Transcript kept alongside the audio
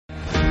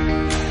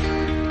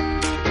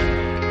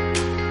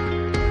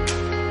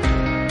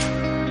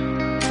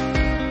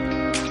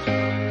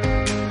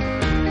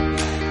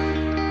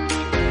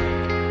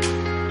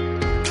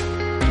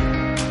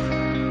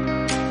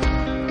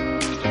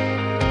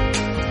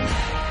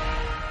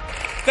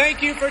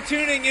Thank you for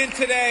tuning in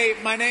today.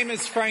 My name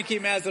is Frankie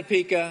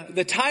Mazzapica.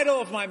 The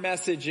title of my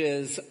message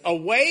is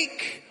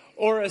Awake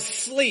or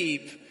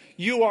Asleep,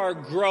 You Are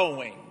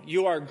Growing.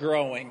 You are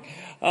growing.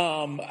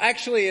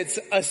 Actually, it's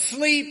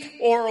asleep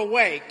or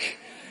awake.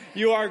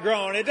 You are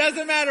growing. It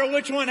doesn't matter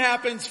which one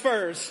happens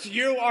first.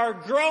 You are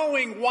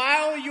growing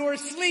while you're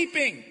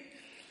sleeping.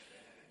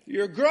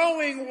 You're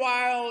growing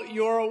while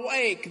you're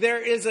awake.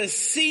 There is a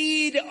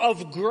seed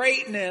of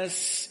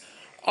greatness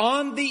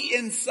on the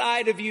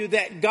inside of you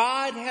that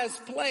God has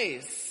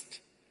placed.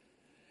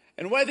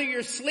 And whether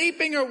you're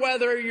sleeping or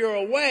whether you're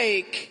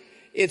awake,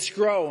 it's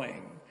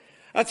growing.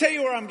 I'll tell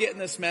you where I'm getting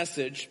this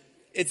message.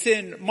 It's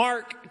in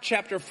Mark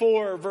chapter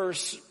 4,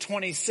 verse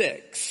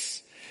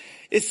 26.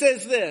 It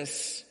says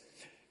this: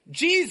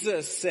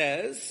 Jesus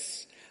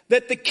says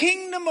that the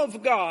kingdom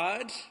of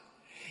God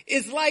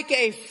is like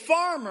a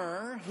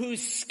farmer who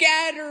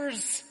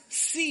scatters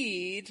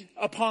seed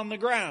upon the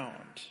ground.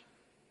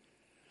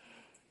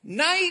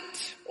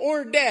 Night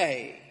or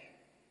day,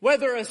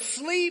 whether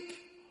asleep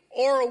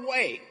or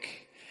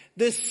awake,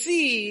 the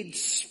seed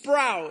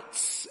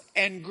sprouts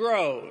and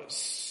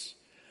grows.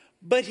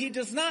 But he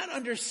does not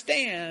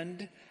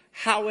understand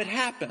how it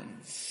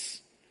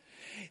happens.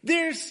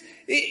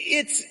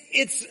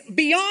 It's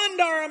beyond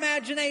our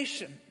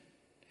imagination.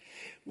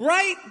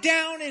 Right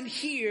down in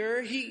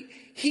here,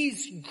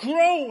 he's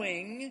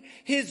growing.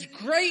 His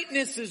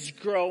greatness is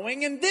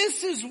growing. And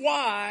this is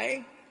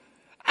why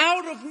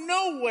out of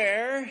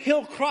nowhere,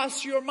 he'll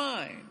cross your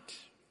mind.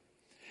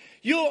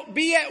 You'll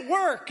be at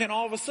work and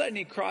all of a sudden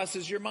he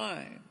crosses your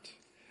mind.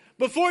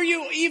 Before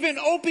you even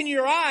open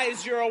your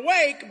eyes, you're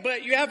awake,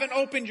 but you haven't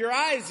opened your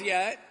eyes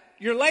yet.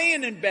 You're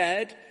laying in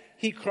bed,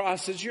 he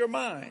crosses your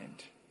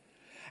mind.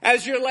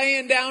 As you're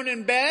laying down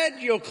in bed,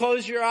 you'll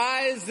close your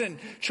eyes and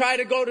try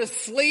to go to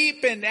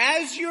sleep. And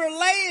as you're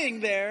laying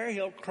there,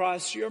 he'll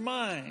cross your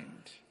mind.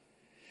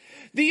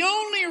 The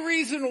only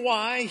reason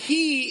why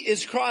he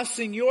is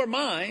crossing your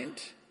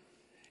mind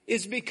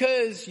is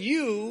because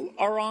you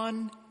are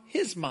on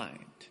his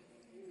mind.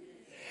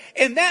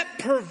 And that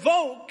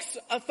provokes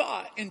a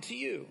thought into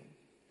you.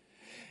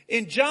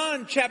 In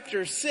John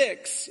chapter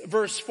 6,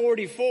 verse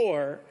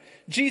 44,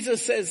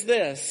 Jesus says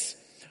this: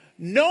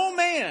 "No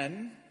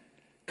man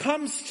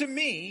comes to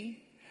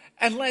me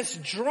unless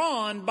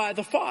drawn by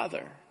the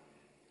Father."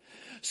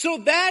 So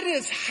that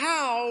is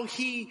how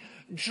he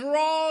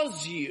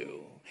draws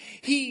you.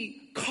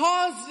 He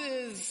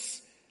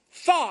causes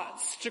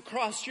thoughts to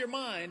cross your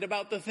mind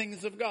about the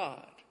things of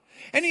God.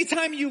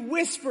 Anytime you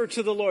whisper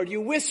to the Lord, you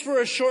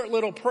whisper a short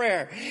little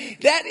prayer,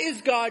 that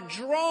is God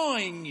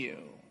drawing you.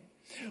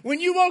 When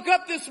you woke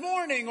up this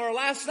morning or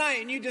last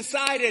night and you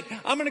decided,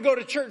 I'm going to go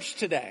to church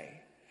today,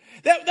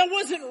 that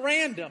wasn't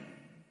random.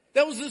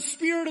 That was the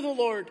Spirit of the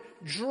Lord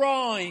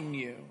drawing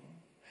you.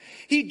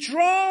 He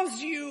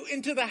draws you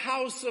into the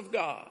house of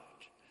God.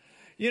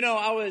 You know,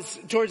 I was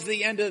towards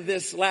the end of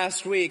this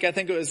last week, I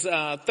think it was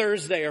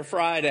Thursday or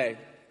Friday.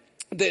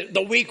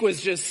 The week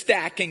was just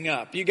stacking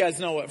up. You guys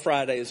know what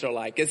Fridays are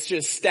like. It's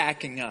just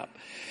stacking up.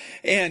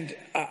 And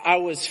I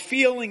was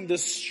feeling the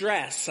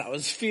stress. I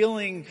was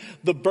feeling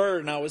the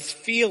burden. I was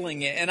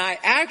feeling it. And I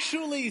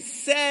actually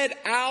said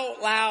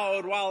out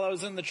loud while I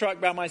was in the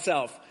truck by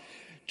myself,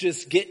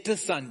 just get to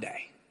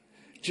Sunday.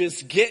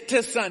 Just get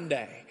to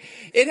Sunday.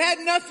 It had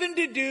nothing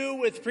to do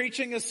with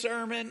preaching a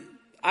sermon.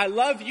 I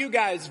love you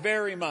guys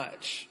very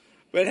much,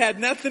 but it had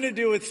nothing to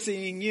do with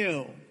seeing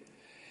you.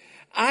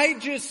 I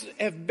just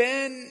have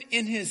been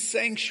in his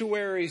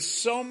sanctuary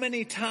so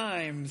many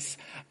times.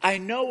 I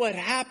know what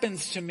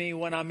happens to me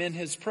when I'm in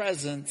his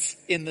presence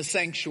in the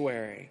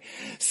sanctuary.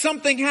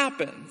 Something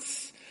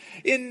happens.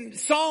 In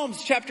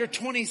Psalms chapter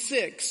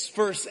 26,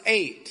 verse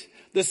 8,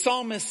 the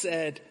psalmist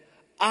said,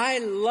 "I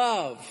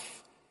love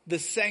the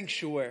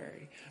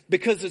sanctuary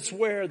because it's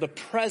where the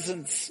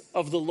presence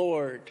of the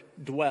Lord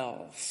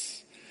dwells."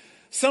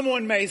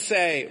 Someone may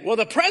say, well,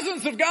 the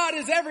presence of God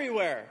is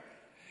everywhere.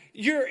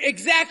 You're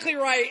exactly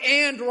right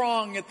and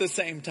wrong at the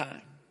same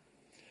time.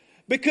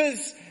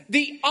 Because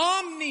the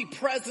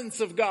omnipresence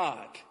of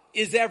God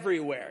is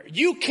everywhere.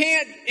 You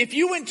can't, if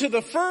you went to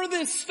the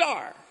furthest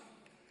star,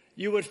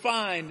 you would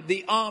find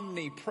the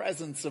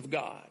omnipresence of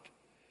God.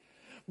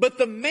 But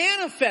the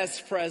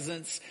manifest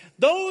presence,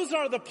 those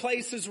are the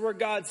places where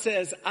God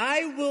says,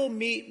 I will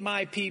meet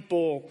my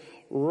people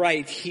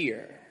right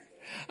here.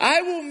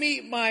 I will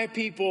meet my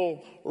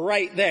people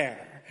right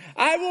there.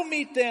 I will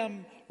meet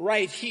them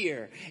right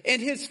here.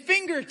 And his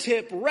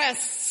fingertip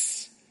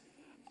rests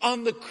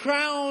on the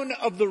crown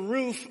of the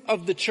roof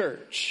of the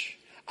church.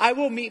 I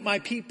will meet my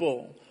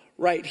people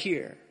right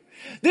here.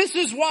 This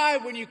is why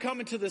when you come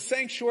into the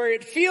sanctuary,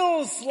 it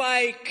feels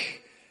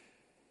like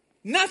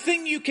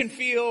nothing you can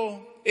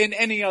feel in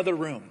any other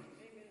room.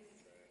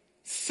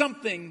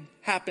 Something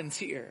happens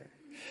here.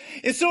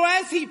 And so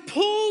as he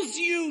pulls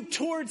you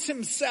towards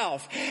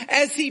himself,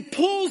 as he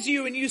pulls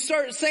you and you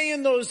start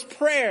saying those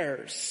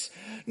prayers,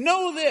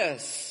 know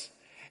this: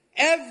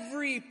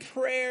 every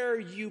prayer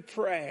you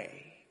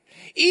pray,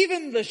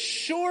 even the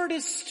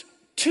shortest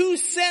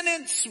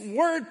 2-sentence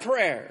word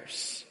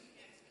prayers,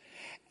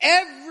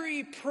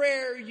 every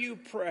prayer you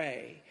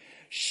pray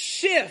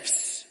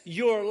shifts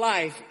your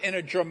life in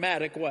a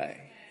dramatic way.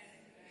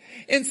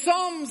 In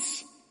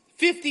Psalms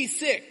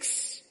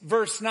 56,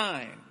 verse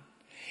 9,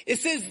 it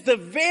says, the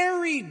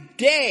very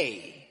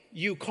day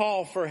you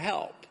call for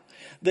help,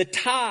 the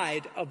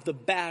tide of the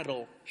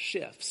battle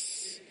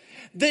shifts.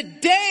 The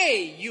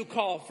day you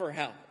call for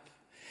help.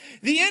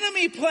 The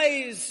enemy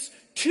plays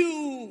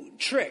two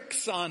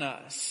tricks on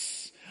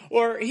us,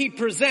 or he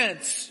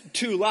presents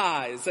two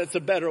lies. That's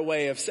a better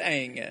way of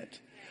saying it.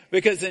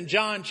 Because in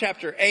John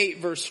chapter 8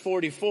 verse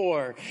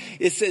 44,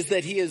 it says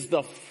that he is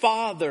the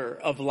father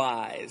of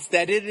lies,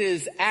 that it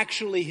is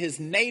actually his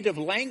native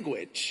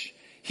language.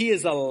 He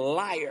is a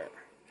liar.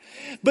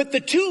 But the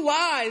two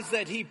lies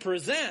that he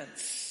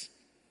presents,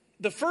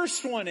 the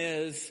first one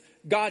is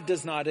God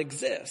does not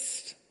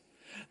exist.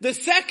 The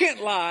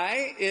second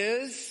lie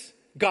is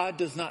God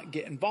does not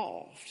get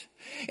involved.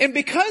 And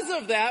because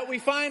of that, we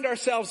find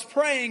ourselves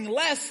praying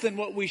less than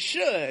what we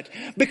should,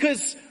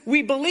 because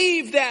we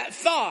believe that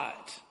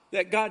thought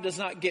that God does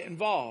not get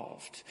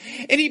involved.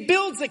 And he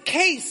builds a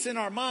case in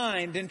our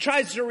mind and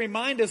tries to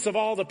remind us of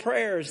all the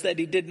prayers that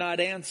he did not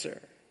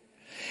answer.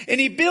 And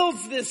he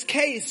builds this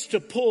case to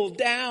pull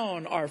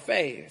down our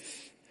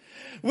faith.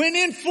 When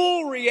in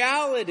full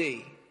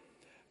reality,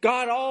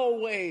 God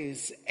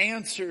always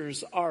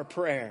answers our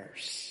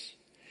prayers.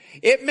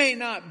 It may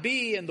not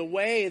be in the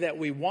way that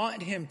we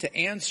want him to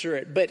answer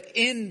it, but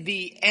in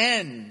the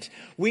end,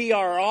 we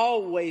are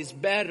always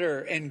better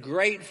and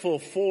grateful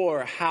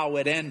for how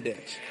it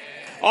ended.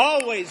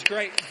 Always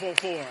grateful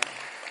for it.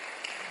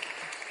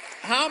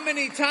 How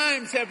many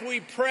times have we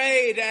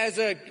prayed as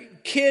a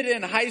kid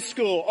in high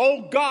school,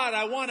 oh God,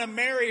 I want to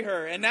marry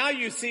her. And now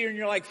you see her and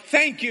you're like,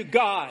 thank you,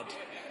 God,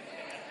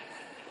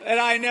 that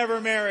I never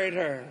married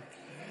her.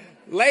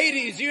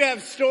 Ladies, you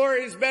have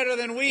stories better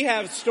than we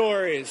have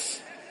stories.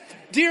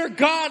 Dear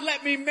God,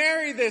 let me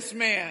marry this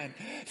man.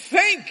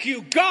 Thank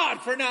you,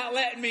 God, for not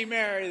letting me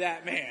marry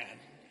that man.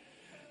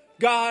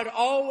 God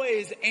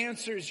always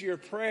answers your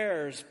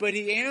prayers, but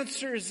he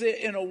answers it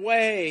in a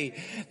way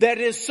that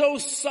is so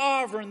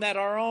sovereign that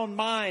our own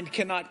mind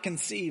cannot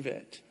conceive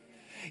it.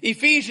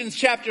 Ephesians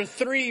chapter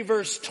 3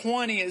 verse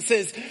 20, it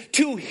says,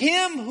 to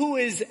him who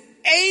is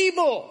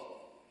able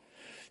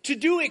to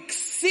do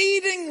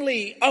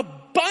exceedingly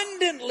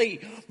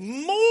abundantly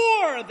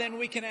more than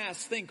we can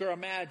ask, think, or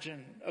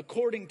imagine,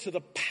 according to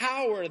the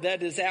power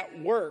that is at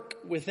work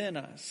within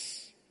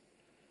us.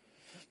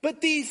 But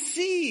these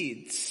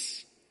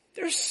seeds,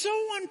 they're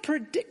so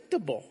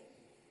unpredictable.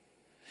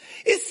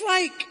 It's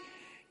like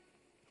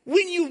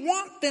when you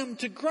want them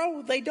to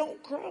grow, they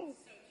don't grow.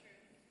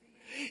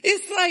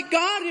 It's like,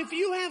 God, if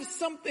you have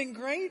something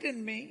great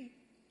in me,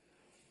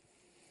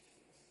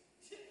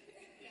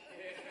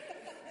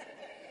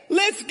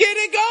 let's get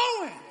it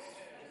going.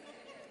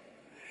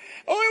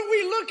 Or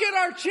we look at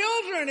our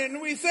children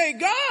and we say,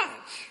 God,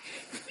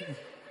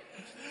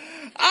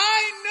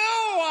 I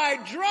know I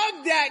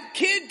drugged that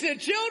kid to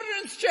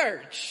children's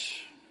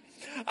church.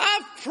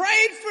 I've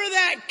prayed for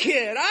that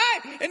kid.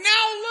 And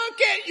now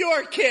look at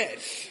your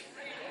kids.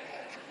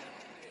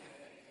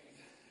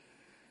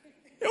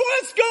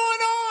 What's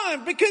going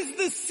on? Because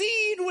the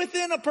seed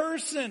within a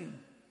person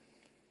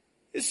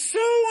is so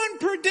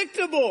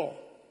unpredictable.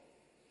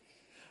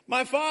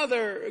 My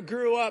father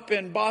grew up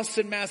in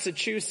Boston,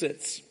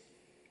 Massachusetts.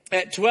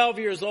 At 12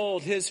 years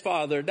old, his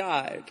father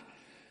died.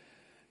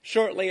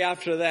 Shortly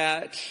after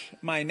that,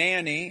 my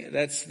nanny,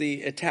 that's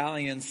the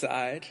Italian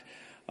side,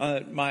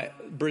 my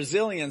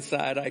Brazilian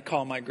side, I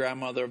call my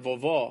grandmother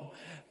Vovó.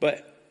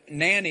 But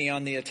nanny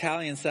on the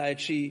Italian side,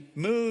 she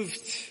moved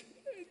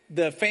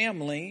the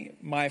family,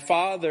 my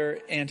father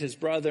and his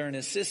brother and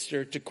his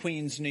sister, to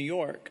Queens, New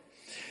York.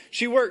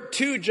 She worked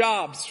 2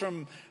 jobs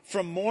from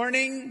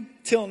morning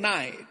till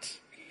night.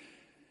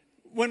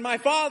 When my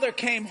father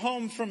came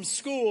home from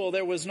school,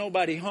 there was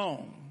nobody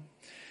home.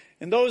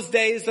 In those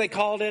days, they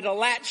called it a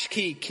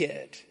latchkey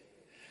kid.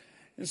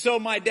 And so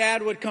my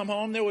dad would come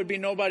home, there would be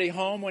nobody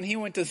home. When he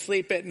went to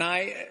sleep at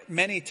night,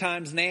 many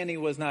times Nanny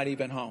was not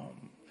even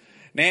home.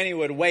 Nanny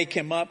would wake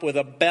him up with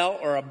a belt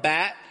or a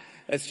bat.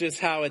 That's just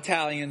how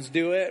Italians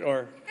do it.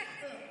 Or,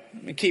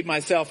 let me keep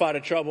myself out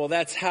of trouble,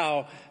 that's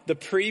how the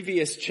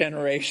previous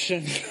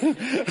generation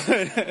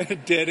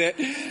did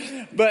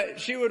it.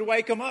 But she would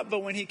wake him up,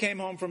 but when he came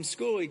home from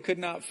school, he could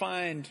not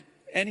find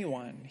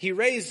anyone. He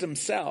raised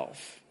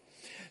himself.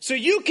 So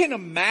you can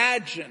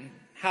imagine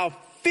how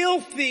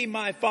filthy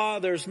my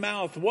father's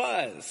mouth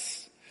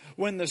was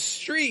when the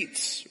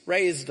streets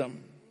raised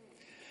him.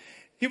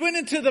 He went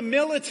into the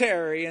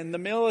military, and the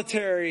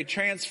military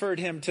transferred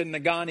him to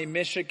Negaunee,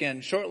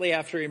 Michigan. Shortly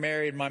after he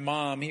married my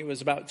mom, he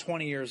was about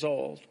 20 years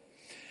old.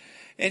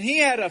 And he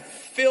had a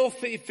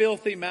filthy,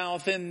 filthy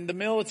mouth, and the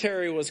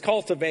military was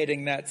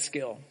cultivating that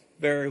skill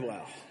very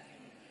well.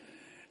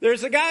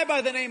 There's a guy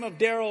by the name of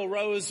Daryl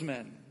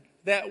Roseman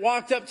that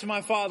walked up to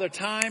my father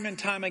time and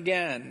time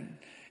again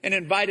and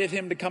invited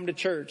him to come to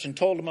church and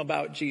told him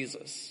about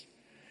Jesus.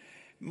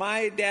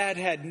 My dad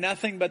had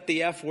nothing but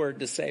the F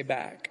word to say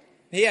back.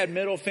 He had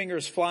middle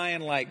fingers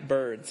flying like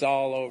birds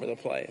all over the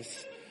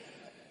place.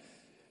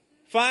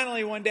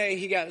 Finally, one day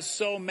he got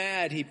so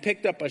mad, he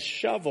picked up a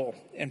shovel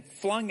and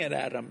flung it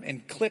at him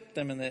and clipped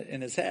him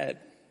in his head.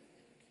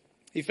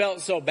 He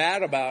felt so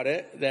bad about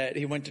it that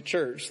he went to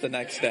church the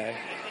next day.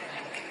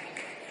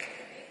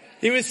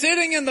 He was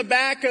sitting in the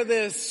back of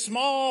this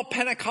small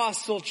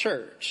Pentecostal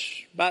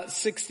church, about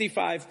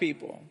 65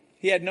 people.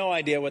 He had no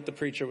idea what the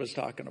preacher was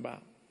talking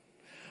about.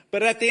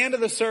 But at the end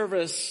of the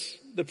service,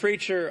 the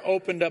preacher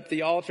opened up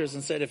the altars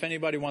and said, if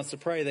anybody wants to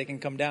pray, they can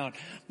come down.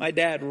 My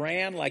dad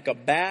ran like a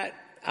bat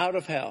out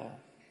of hell,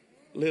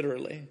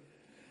 literally,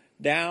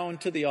 down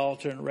to the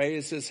altar and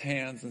raised his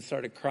hands and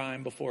started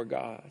crying before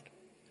God.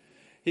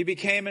 He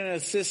became an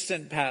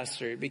assistant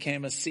pastor. He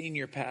became a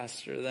senior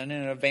pastor, then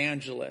an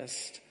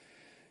evangelist.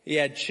 He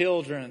had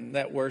children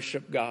that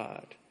worship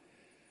God.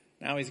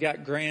 Now he's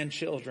got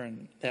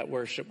grandchildren that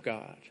worship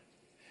God.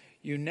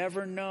 You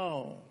never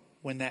know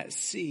when that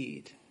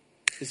seed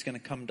is going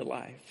to come to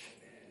life.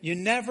 You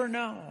never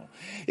know.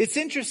 It's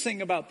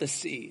interesting about the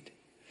seed.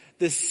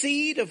 The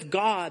seed of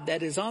God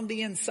that is on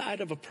the inside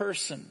of a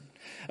person.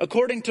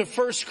 According to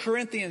 1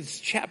 Corinthians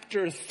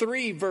chapter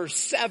 3 verse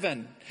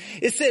 7,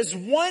 it says,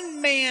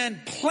 one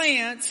man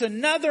plants,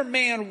 another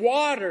man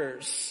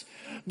waters,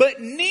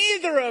 but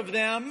neither of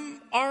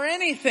them are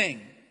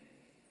anything.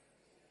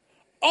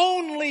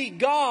 Only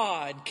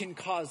God can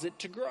cause it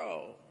to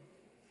grow.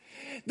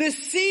 The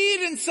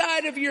seed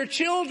inside of your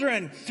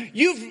children,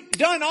 you've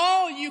done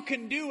all you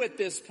can do at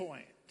this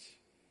point.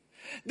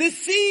 The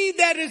seed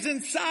that is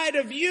inside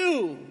of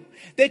you,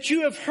 that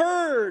you have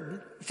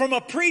heard from a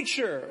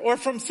preacher or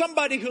from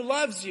somebody who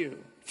loves you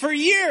for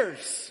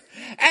years.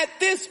 At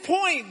this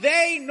point,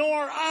 they nor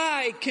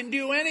I can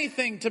do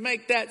anything to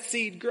make that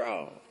seed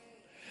grow.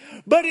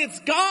 But it's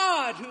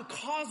God who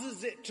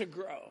causes it to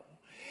grow.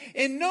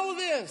 And know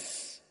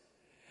this,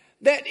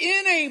 that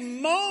in a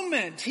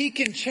moment, He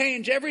can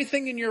change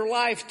everything in your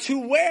life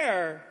to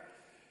where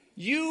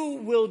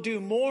you will do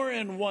more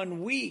in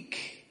 1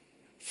 week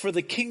for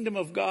the kingdom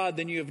of God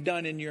than you have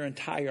done in your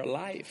entire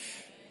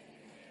life.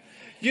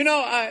 You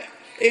know,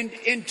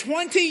 in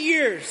 20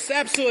 years,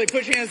 absolutely,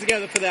 put your hands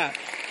together for that.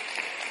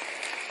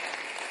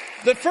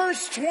 The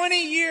first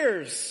 20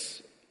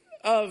 years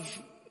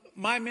of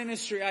my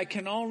ministry, I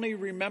can only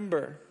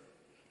remember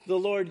the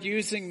Lord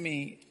using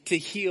me to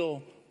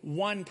heal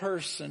one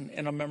person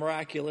in a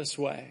miraculous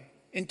way.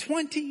 In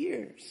 20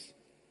 years.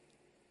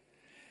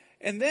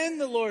 And then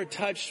the Lord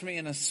touched me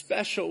in a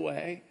special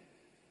way.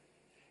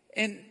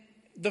 And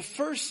the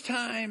first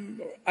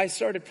time I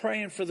started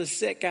praying for the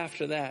sick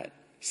after that,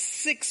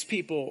 6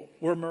 people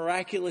were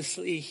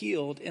miraculously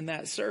healed in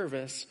that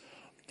service.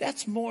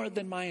 That's more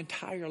than my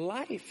entire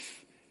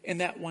life in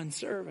that one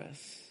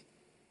service.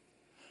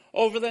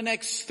 Over the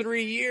next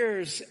 3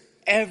 years,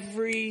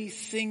 every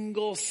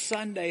single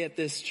Sunday at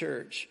this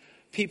church,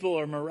 people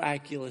are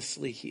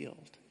miraculously healed.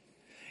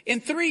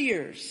 In 3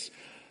 years,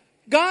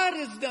 God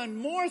has done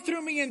more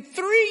through me in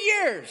 3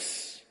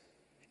 years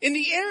in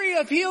the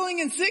area of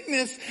healing and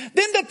sickness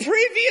than the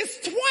previous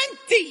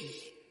 20.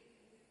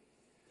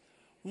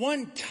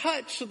 One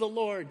touch of the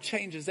Lord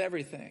changes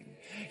everything.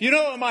 You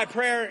know what my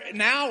prayer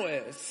now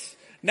is?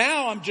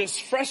 Now I'm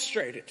just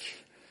frustrated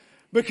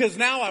because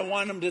now I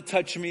want Him to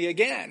touch me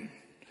again.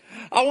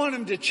 I want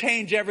Him to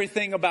change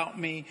everything about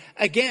me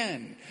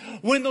again.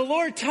 When the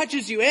Lord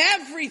touches you,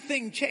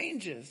 everything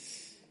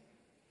changes.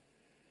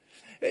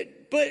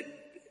 But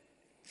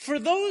for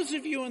those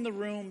of you in the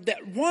room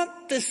that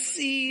want the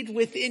seed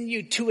within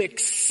you to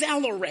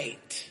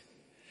accelerate,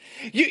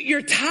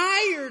 you're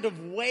tired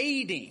of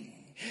waiting.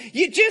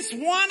 You just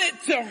want it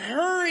to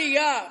hurry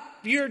up.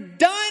 You're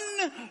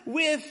done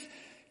with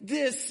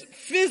this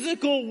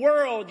physical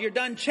world. You're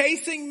done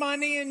chasing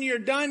money and you're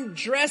done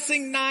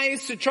dressing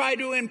nice to try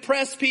to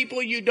impress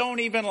people you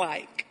don't even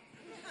like.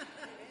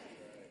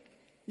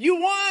 You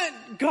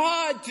want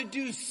God to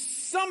do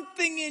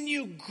something in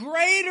you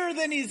greater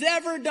than He's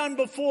ever done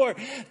before.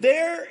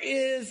 There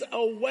is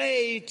a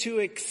way to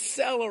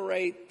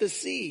accelerate the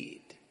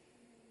seed.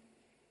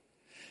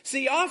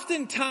 See,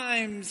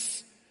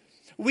 oftentimes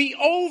we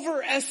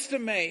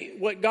overestimate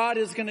what God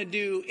is going to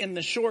do in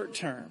the short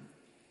term,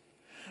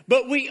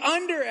 but we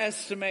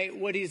underestimate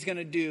what He's going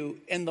to do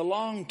in the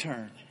long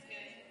term.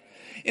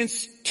 And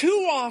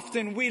too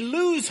often we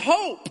lose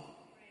hope.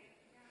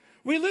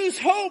 We lose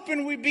hope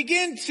and we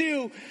begin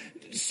to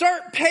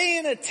start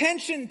paying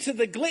attention to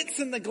the glitz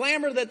and the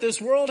glamour that this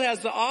world has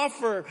to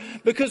offer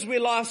because we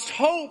lost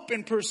hope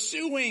in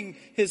pursuing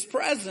His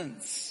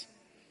presence.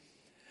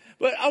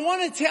 But I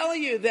want to tell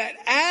you that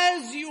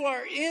as you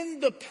are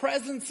in the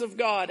presence of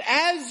God,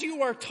 as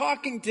you are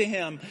talking to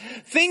Him,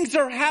 things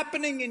are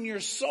happening in your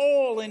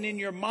soul and in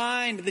your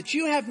mind that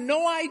you have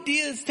no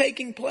idea is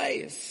taking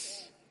place.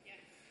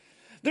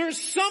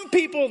 There's some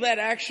people that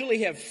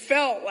actually have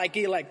felt like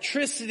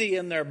electricity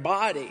in their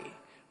body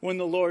when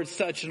the Lord's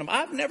touching them.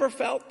 I've never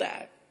felt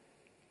that.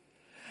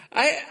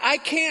 I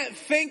can't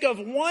think of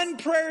one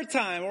prayer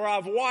time where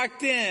I've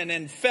walked in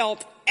and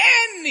felt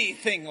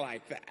anything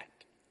like that.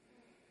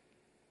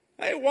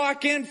 I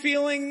walk in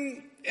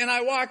feeling, and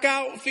I walk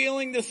out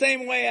feeling the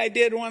same way I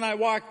did when I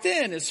walked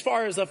in, as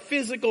far as a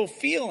physical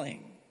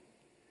feeling.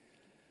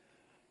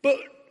 But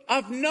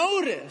I've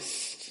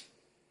noticed,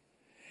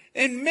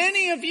 and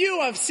many of you,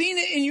 I've seen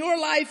it in your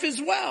life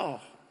as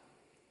well,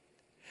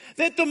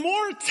 that the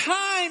more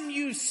time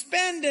you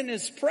spend in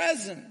His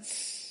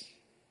presence,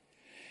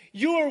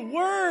 your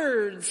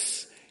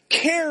words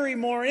carry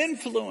more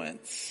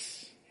influence.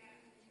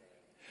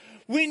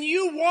 When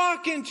you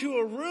walk into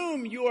a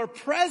room, your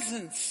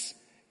presence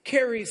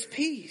carries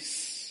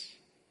peace.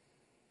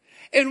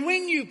 And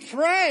when you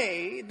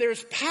pray,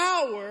 there's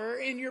power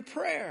in your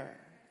prayer.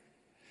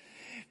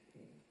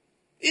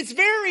 It's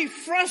very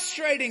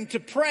frustrating to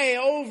pray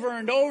over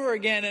and over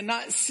again and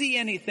not see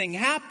anything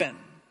happen.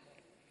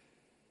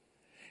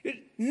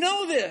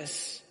 Know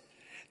this,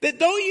 that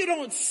though you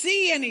don't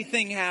see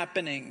anything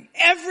happening,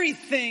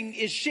 everything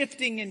is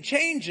shifting and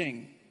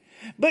changing.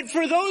 But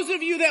for those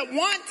of you that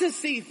want to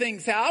see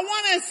things happen, I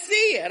want to see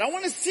it. I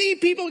want to see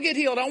people get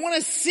healed. I want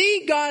to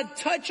see God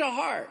touch a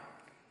heart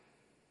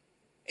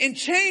and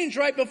change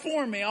right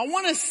before me. I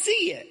want to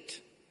see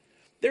it.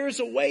 There is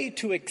a way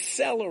to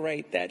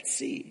accelerate that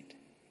seed.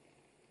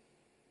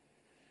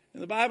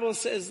 And the Bible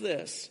says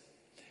this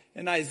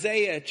in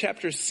Isaiah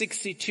chapter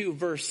 62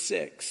 verse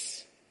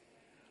 6.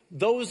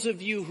 Those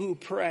of you who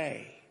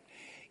pray,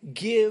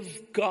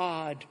 give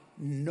God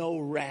no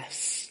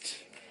rest.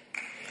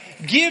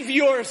 Give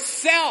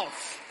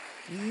yourself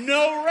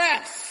no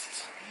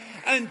rest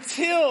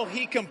until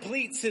He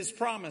completes His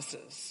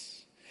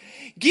promises.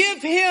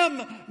 Give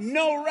Him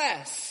no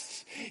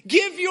rest.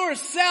 Give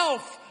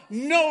yourself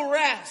no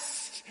rest.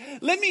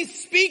 Let me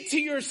speak to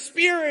your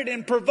spirit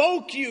and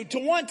provoke you to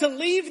want to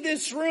leave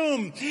this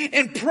room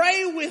and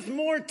pray with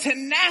more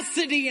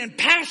tenacity and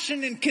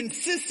passion and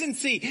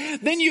consistency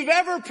than you've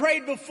ever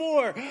prayed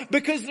before,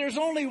 because there's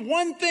only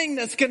one thing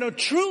that's going to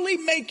truly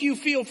make you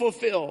feel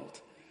fulfilled.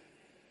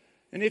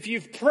 And if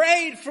you've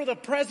prayed for the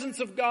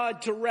presence of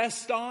God to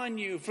rest on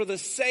you for the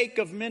sake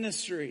of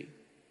ministry,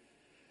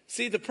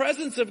 see, the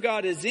presence of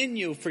God is in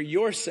you for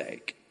your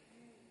sake,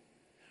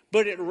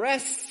 but it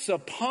rests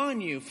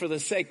upon you for the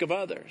sake of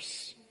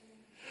others.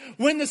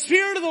 When the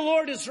Spirit of the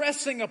Lord is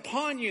resting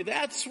upon you,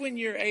 that's when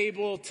you're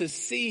able to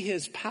see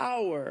His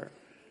power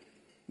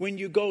when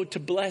you go to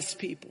bless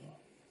people.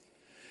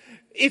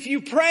 If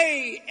you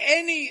pray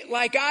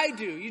like I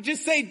do, you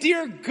just say,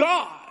 "Dear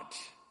God,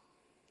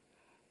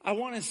 I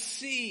want to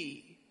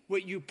see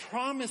what you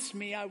promised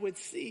me I would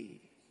see."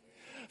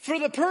 For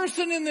the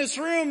person in this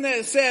room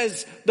that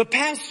says, the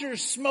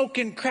pastor's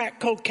smoking crack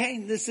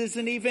cocaine, this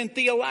isn't even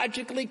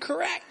theologically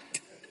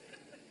correct,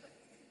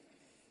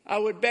 I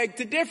would beg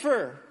to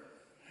differ.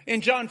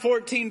 In John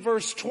 14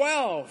 verse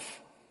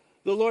 12,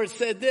 the Lord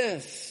said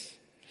this,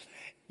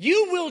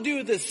 "You will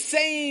do the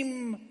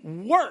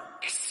same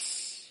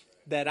works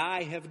that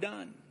I have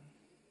done.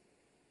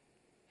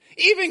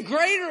 Even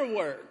greater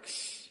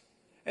works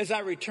as I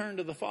return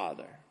to the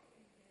Father."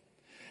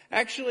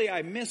 Actually,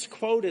 I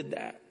misquoted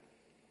that.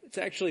 It's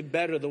actually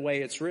better the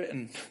way it's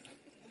written.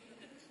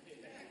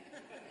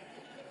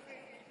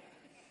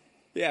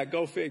 Yeah,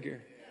 go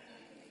figure.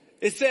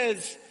 It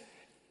says,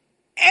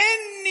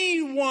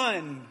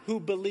 "Anyone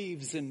who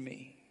believes in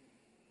me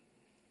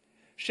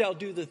shall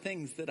do the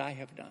things that I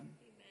have done."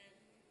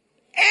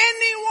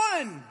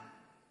 Anyone.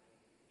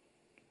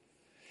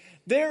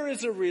 There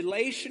is a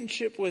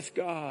relationship with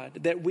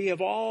God that we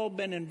have all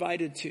been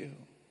invited to,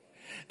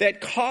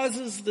 that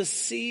causes the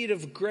seed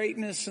of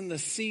greatness and the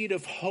seed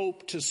of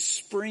hope to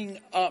spring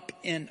up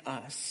in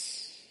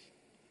us.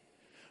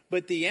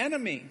 But the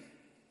enemy,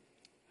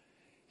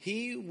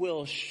 he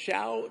will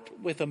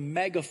shout with a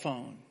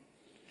megaphone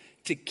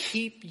to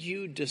keep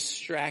you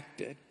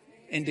distracted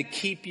and to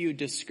keep you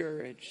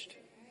discouraged.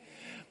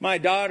 My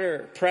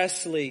daughter,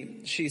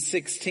 Presley, she's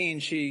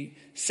 16, she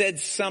said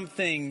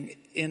something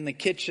in the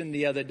kitchen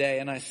the other day,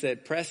 and I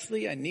said,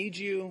 "Presley, I need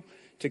you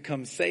to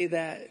come say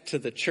that to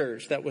the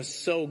church. That was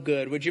so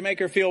good." Would you make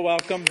her feel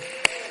welcome?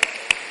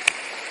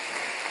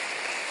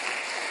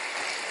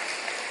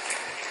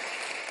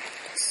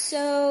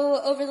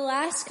 So over the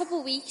last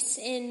couple weeks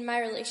in my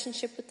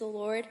relationship with the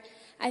Lord,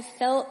 I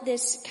felt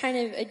this kind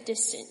of a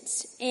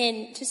distance.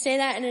 And to say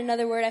that in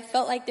another word, I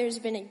felt like there's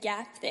been a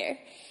gap there.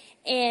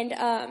 And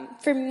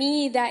for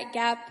me, that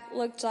gap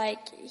looked like,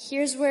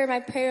 here's where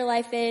my prayer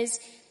life is.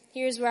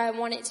 Here's where I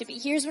want it to be.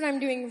 Here's what I'm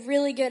doing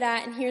really good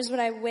at, and here's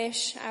what I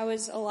wish I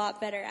was a lot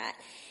better at.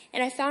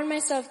 And I found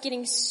myself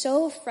getting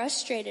so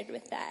frustrated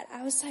with that.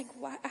 I was like,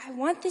 I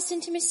want this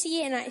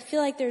intimacy, and I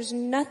feel like there's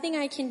nothing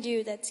I can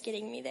do that's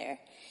getting me there.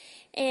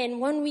 And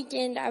one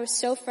weekend, I was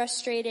so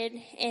frustrated,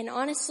 and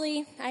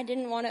honestly, I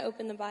didn't want to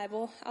open the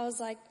Bible. I was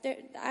like,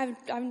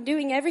 I'm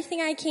doing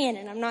everything I can,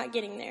 and I'm not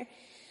getting there.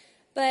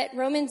 But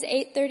Romans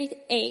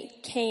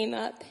 8:38 came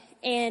up,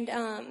 and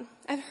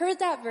I've heard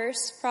that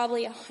verse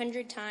probably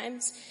 100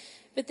 times,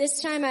 but this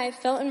time I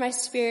felt in my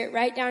spirit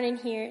right down in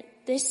here,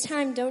 this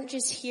time don't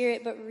just hear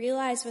it, but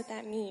realize what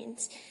that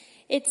means.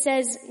 It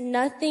says,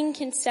 "Nothing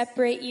can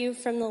separate you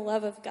from the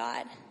love of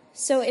God."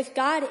 So if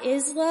God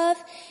is love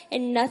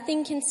and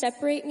nothing can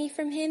separate me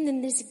from him,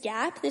 then this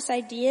gap, this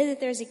idea that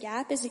there's a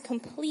gap, is a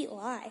complete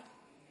lie.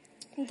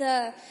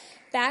 The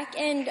back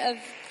end of,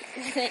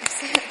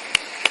 thanks.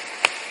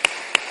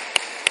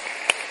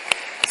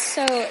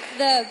 So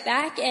the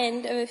back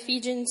end of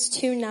Ephesians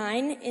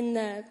 2:9 in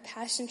the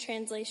Passion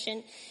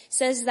Translation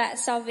says that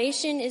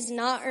salvation is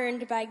not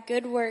earned by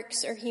good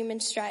works or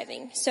human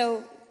striving.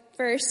 So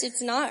first,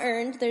 it's not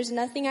earned. There's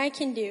nothing I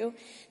can do.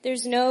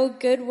 There's no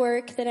good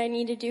work that I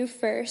need to do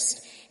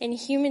first. And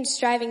human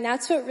striving,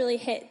 that's what really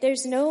hit.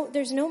 There's no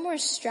more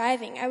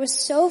striving. I was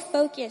so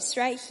focused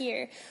right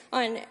here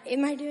on,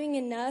 am I doing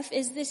enough?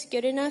 Is this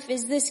good enough?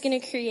 Is this going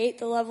to create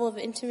the level of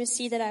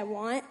intimacy that I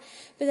want?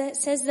 But that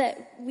says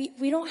that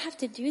we don't have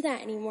to do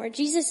that anymore.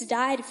 Jesus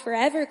died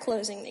forever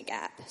closing the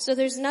gap. So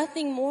there's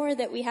nothing more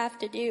that we have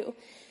to do.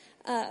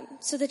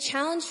 So the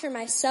challenge for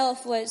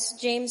myself was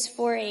James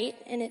 4:8,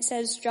 and it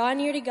says, draw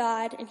near to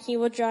God and he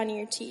will draw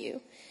near to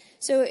you.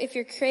 So if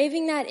you're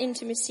craving that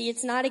intimacy,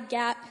 it's not a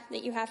gap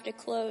that you have to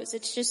close.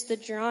 It's just the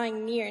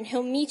drawing near, and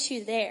he'll meet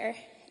you there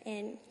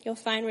and you'll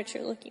find what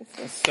you're looking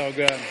for. So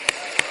good.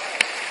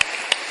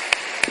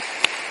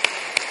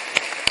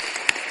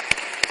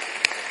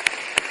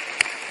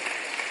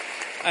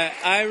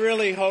 I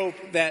really hope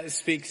that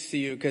speaks to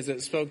you, because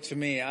it spoke to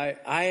me.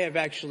 I have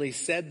actually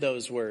said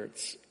those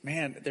words.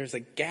 Man, there's a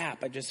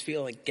gap. I just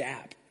feel a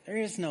gap. There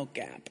is no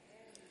gap.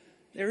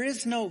 There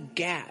is no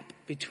gap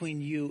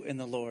between you and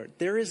the Lord.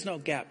 There is no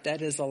gap.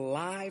 That is a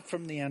lie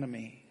from the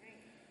enemy.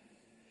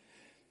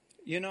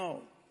 You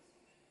know,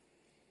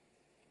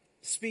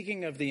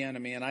 speaking of the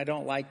enemy, and I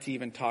don't like to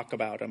even talk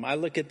about him, I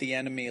look at the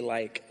enemy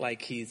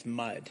like he's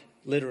mud,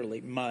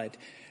 literally mud.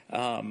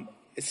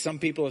 Some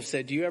people have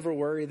said, do you ever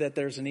worry that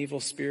there's an evil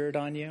spirit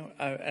on you?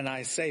 And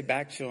I say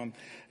back to them,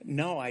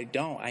 no, I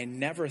don't. I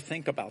never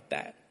think about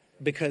that,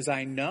 because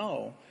I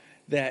know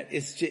that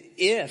it's just,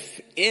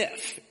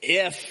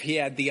 if he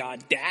had the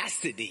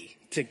audacity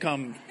to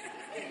come.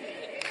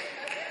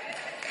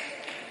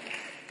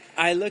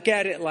 I look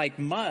at it like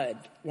mud.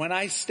 When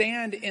I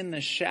stand in the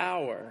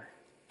shower,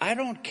 I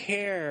don't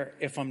care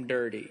if I'm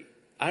dirty.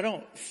 I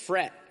don't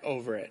fret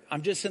over it.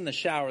 I'm just in the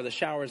shower. The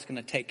shower is going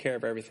to take care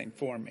of everything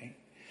for me.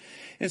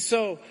 And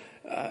so,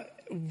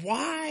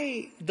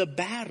 why the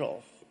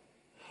battle?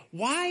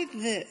 Why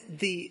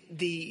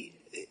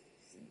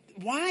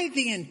why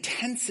the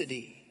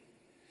intensity?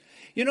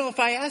 You know, if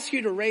I ask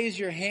you to raise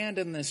your hand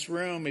in this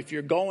room, if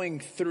you're going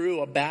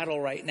through a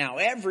battle right now,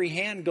 every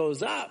hand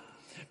goes up,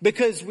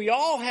 because we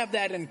all have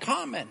that in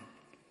common.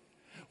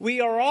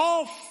 We are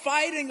all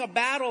fighting a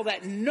battle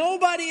that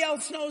nobody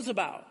else knows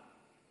about.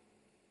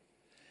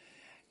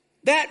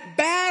 That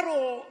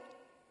battle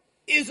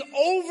is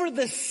over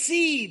the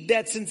seed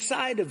that's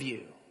inside of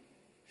you.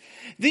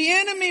 The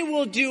enemy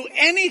will do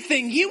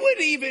anything. He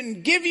would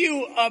even give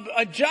you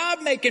a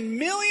job making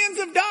millions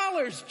of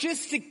dollars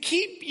just to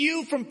keep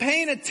you from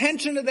paying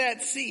attention to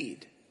that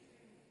seed.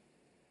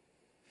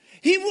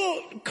 He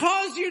will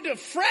cause you to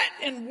fret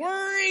and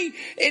worry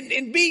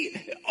and be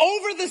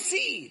over the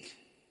seed.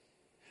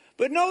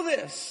 But know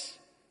this,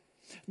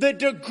 the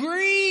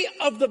degree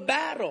of the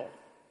battle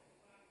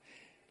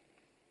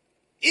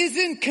is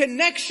in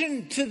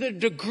connection to the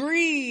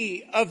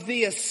degree of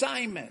the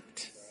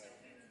assignment.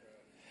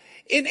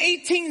 In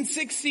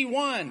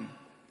 1861,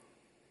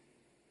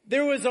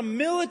 there was a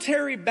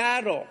military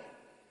battle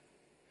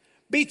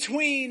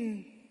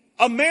between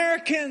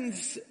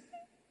Americans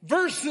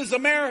versus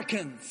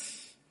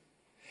Americans.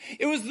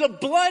 It was the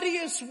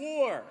bloodiest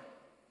war.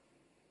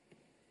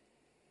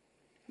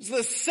 It was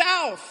the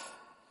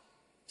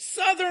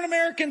Southern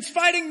Americans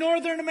fighting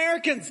Northern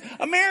Americans.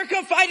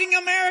 America fighting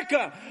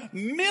America.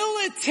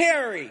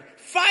 Military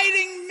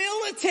fighting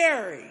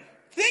military.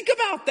 Think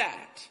about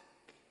that.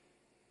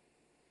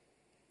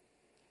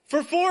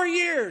 For 4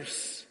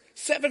 years,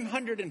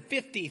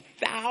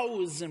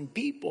 750,000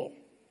 people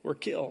were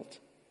killed.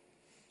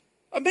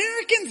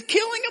 Americans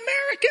killing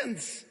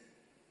Americans.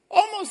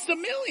 Almost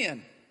 1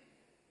 million.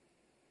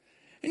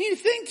 And you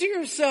think to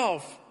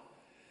yourself,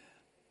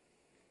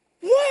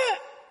 what?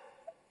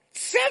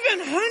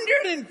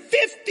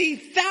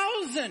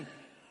 750,000.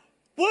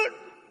 What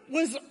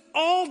was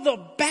all the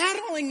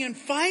battling and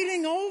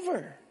fighting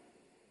over?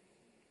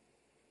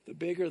 The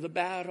bigger the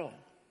battle,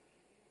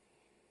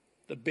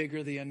 the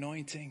bigger the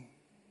anointing,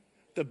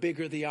 the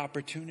bigger the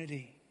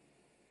opportunity.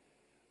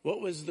 What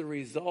was the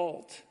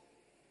result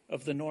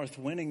of the North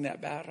winning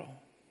that battle?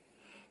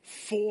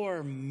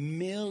 4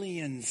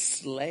 million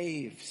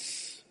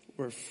slaves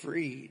were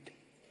freed.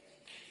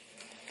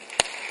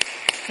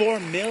 4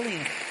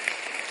 million.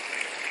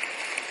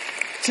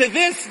 To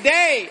this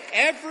day,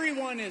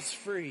 everyone is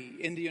free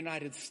in the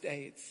United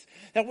States.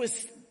 That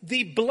was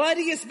the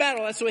bloodiest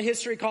battle. That's what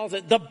history calls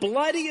it. The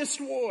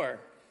bloodiest war.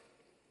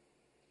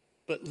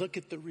 But look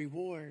at the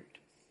reward.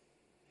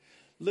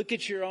 Look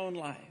at your own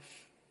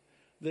life.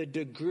 The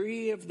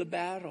degree of the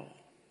battle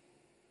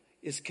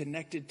is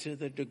connected to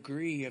the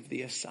degree of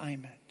the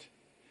assignment.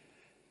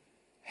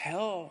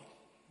 Hell,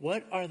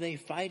 what are they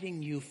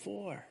fighting you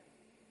for?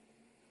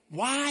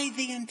 Why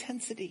the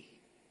intensity?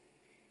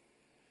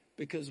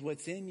 Because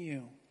what's in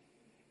you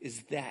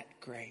is that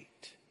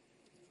great.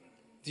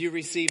 Do you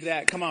receive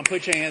that? Come on,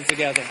 put your hands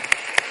together.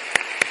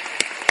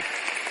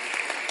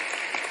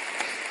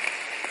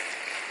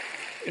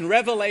 In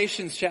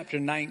Revelations chapter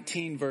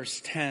 19,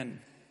 verse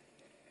 10,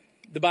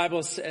 the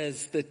Bible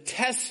says the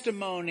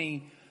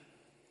testimony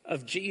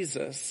of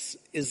Jesus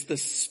is the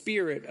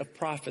spirit of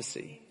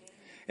prophecy.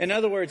 In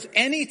other words,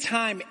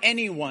 anytime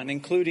anyone,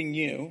 including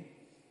you,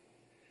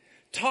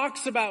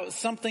 talks about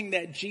something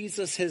that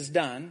Jesus has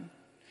done,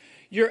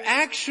 you're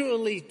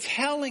actually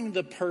telling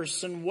the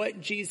person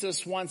what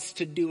Jesus wants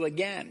to do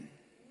again.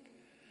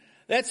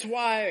 That's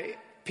why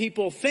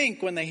people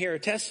think when they hear a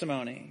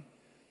testimony,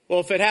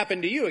 well, if it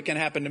happened to you, it can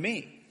happen to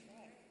me.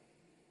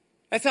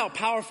 That's how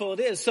powerful it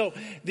is. So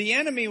the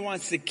enemy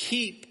wants to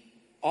keep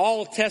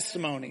all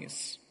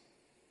testimonies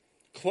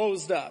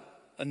closed up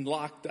and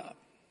locked up.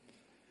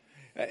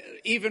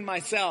 Even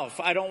myself,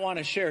 I don't want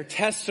to share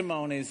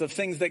testimonies of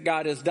things that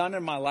God has done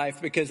in my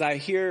life because I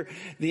hear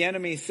the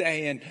enemy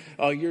saying,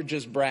 oh, you're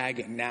just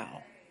bragging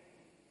now.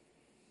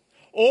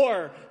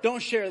 Or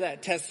don't share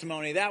that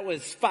testimony. That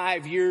was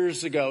 5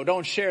 years ago.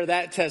 Don't share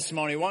that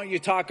testimony. Why don't you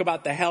talk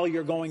about the hell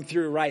you're going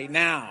through right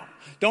now?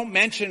 Don't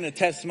mention a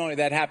testimony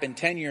that happened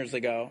 10 years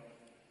ago.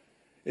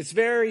 It's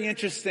very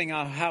interesting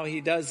how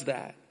he does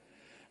that.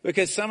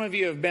 Because some of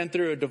you have been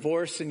through a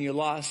divorce and you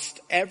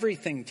lost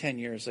everything 10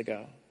 years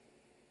ago.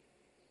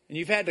 And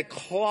you've had to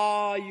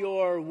claw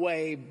your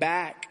way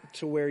back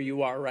to where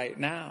you are right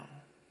now.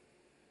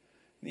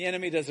 The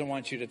enemy doesn't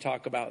want you to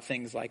talk about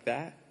things like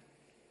that.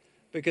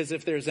 Because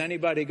if there's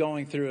anybody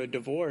going through a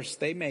divorce,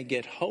 they may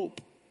get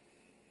hope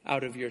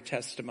out of your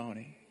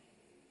testimony.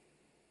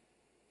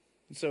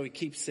 And so he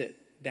keeps it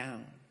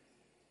down.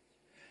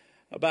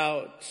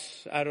 About,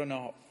 I don't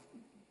know,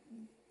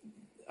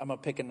 I'm going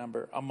to pick a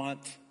number, a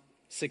month,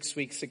 6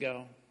 weeks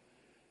ago,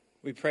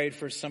 we prayed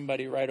for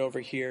somebody right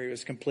over here. He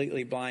was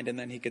completely blind and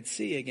then he could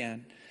see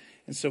again.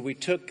 And so we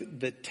took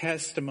the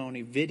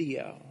testimony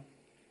video.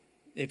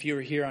 If you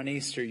were here on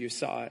Easter, you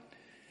saw it.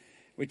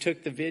 We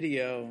took the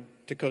video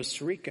to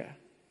Costa Rica.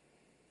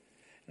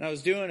 And I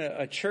was doing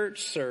a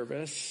church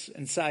service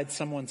inside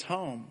someone's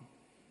home.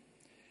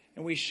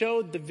 And we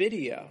showed the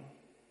video.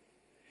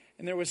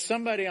 And there was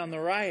somebody on the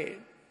right.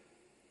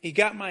 He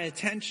got my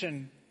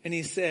attention and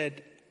he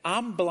said,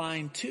 I'm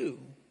blind too.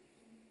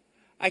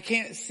 I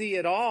can't see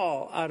at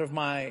all out of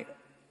my,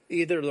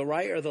 either the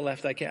right or the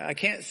left. I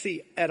can't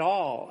see at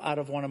all out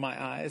of one of my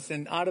eyes.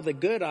 And out of the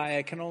good eye,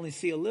 I can only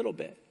see a little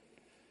bit.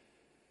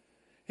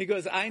 He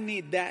goes, I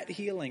need that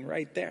healing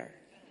right there.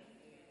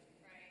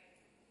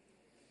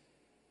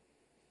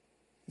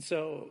 And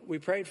so we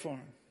prayed for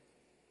him.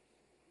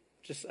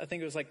 I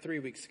think it was like 3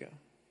 weeks ago.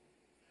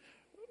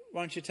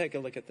 Why don't you take a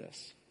look at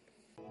this?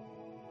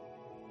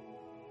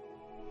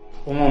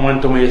 Un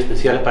momento muy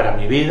especial para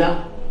mi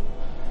vida.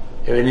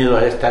 He venido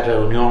a esta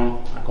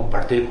reunión a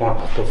compartir con el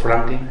pastor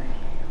Franklin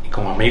y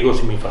con amigos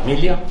y mi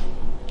familia.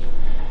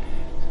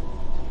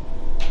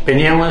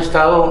 Venía en un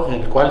estado en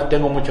el cual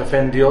tengo mucha fe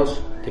en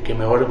Dios de que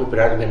me voy a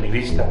recuperar de mi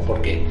vista,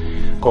 porque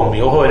con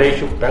mi ojo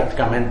derecho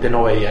prácticamente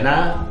no veía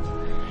nada,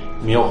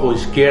 mi ojo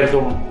izquierdo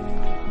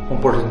un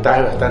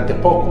porcentaje bastante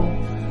poco,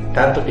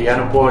 tanto que ya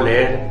no puedo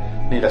leer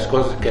ni las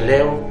cosas que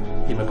leo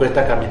y me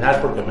cuesta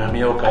caminar porque me da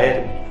miedo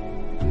caerme.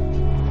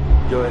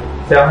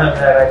 Tell him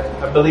that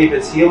I believe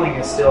his healing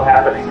is still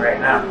happening right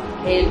now.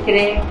 Él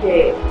cree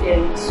que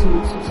su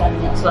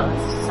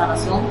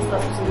sanación está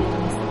sucediendo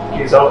en este momento.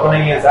 He's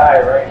opening his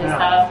eye right now.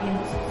 Está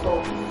abriendo sus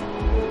ojos.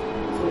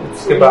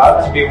 It's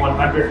about to be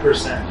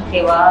 100%.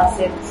 Que va a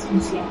ser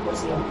un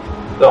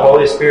 100%. The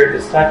Holy Spirit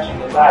is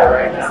touching his eye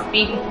right now. El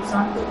Espíritu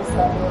Santo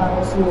está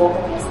tocando su ojo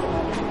en este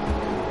momento.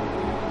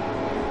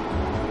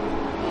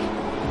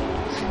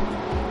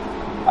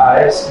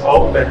 Eyes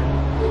open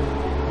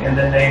in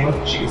the name of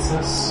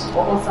Jesus.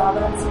 Ojos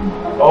abran en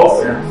nombre de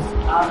Open.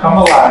 Jesús. Come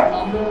alive.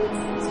 En nombre de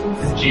Jesús.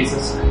 In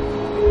Jesus' name.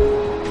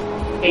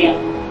 Vean.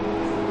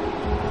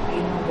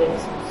 En nombre de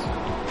Jesús.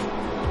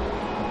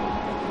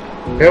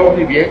 Veo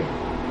muy bien.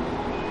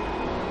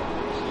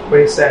 What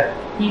do you say?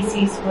 He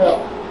sees well.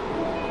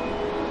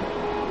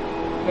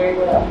 Very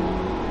well.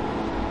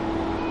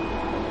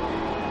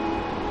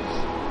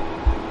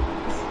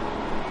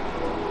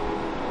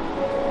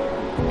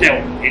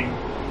 Veo muy bien.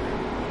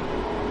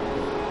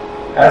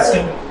 Ask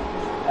him.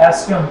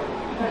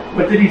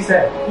 What did he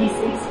say? He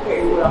sees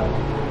very well.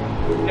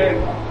 Very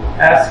well.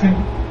 Ask him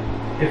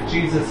if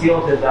Jesus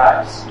healed his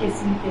eyes. Que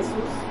si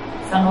Jesús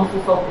sanó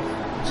sus ojos.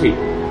 Sí.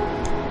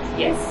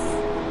 Yes.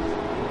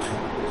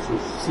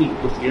 Sí,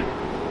 lo siento.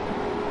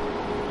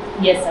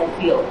 Yes, I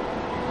feel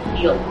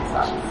healed his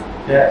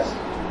eyes. Yes.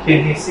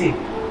 Can he see?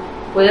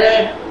 Puede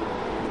ver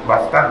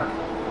Bastante.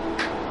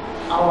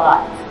 a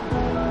lot.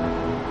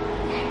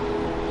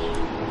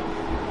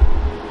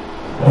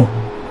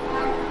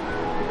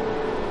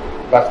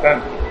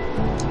 Bastante.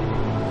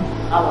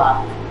 A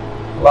lot.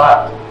 A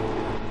lot.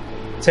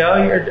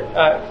 Tell your,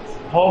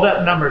 hold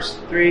up numbers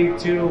 3,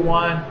 2,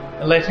 1,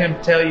 and let him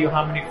tell you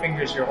how many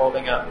fingers you're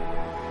holding up.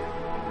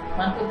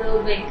 ¿Cuántos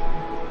dedos ve?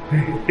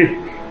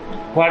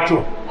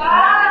 4.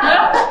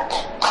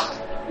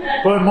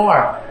 Put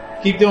more.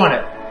 Keep doing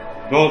it.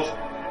 2.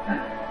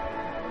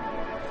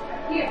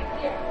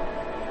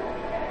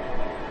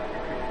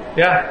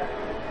 Yeah.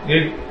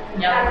 Good.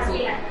 Ya,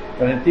 sí.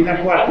 Valentina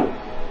 4.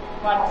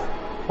 4.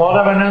 Hold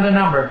up another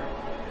number.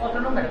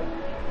 Otro número.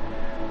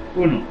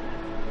 1.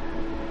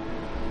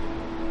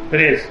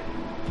 3.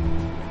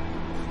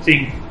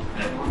 5.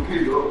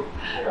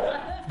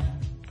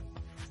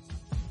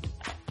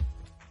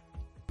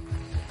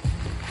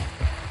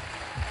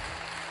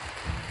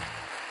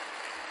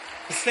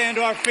 Stand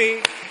to our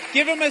feet.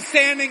 Give him a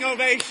standing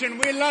ovation.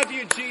 We love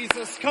you,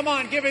 Jesus. Come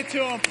on, give it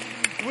to him.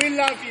 We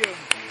love you.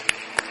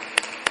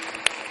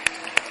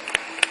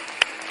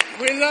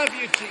 We love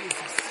you,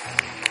 Jesus.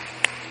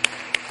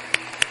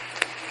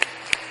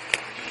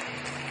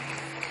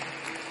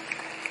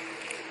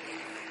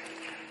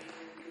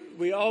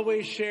 We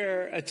always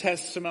share a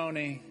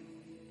testimony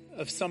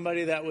of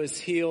somebody that was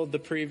healed the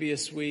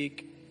previous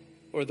week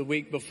or the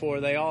week before.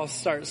 They all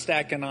start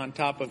stacking on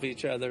top of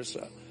each other.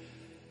 So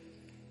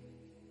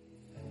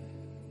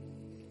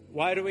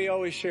why do we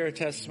always share a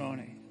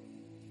testimony?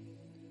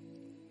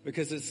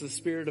 Because it's the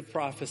spirit of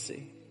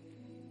prophecy.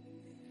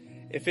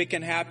 If it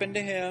can happen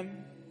to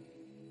him,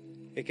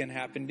 it can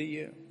happen to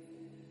you.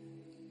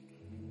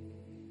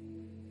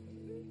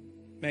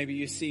 Maybe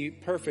you see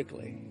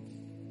perfectly,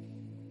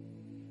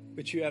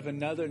 but you have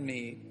another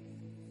need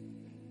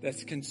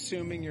that's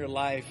consuming your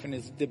life and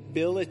is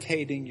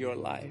debilitating your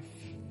life.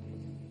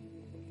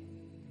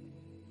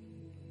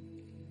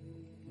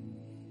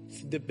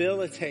 It's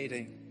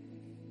debilitating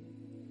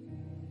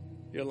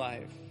your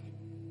life.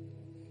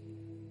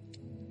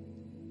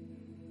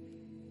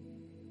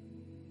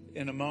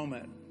 In a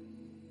moment,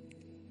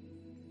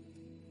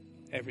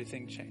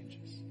 everything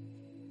changes.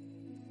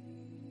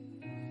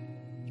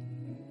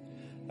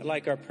 I'd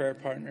like our prayer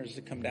partners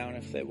to come down,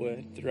 if they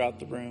would, throughout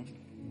the room.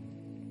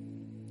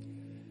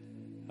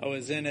 I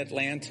was in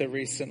Atlanta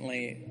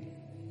recently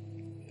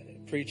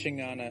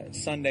preaching on a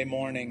Sunday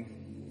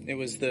morning. It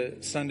was the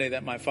Sunday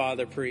that my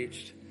father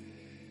preached.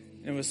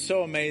 It was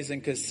so amazing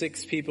because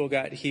 6 people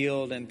got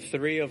healed and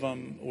 3 of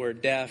them were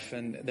deaf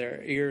and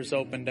their ears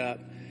opened up.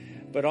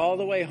 But all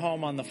the way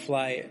home on the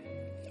flight,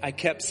 I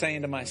kept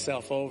saying to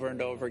myself over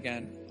and over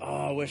again,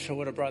 I wish I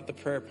would have brought the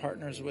prayer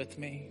partners with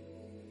me.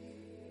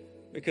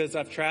 Because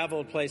I've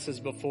traveled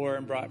places before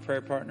and brought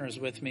prayer partners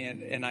with me,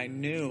 and I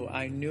knew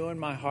in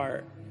my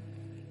heart,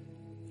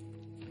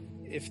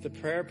 if the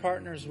prayer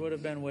partners would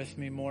have been with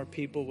me, more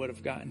people would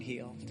have gotten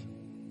healed.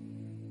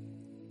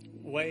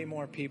 Way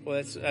more people.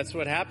 That's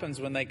what happens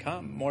when they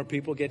come. More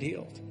people get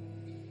healed.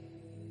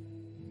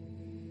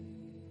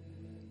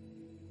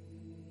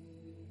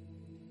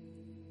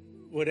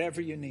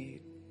 Whatever you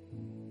need.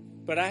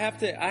 But I have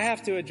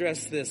to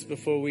address this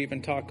before we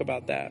even talk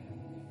about that.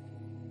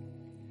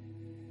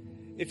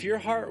 If your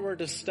heart were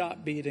to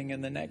stop beating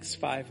in the next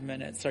 5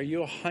 minutes, are you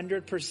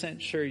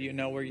 100% sure you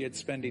know where you'd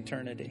spend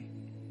eternity?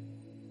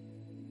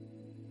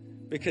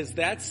 Because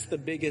that's the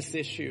biggest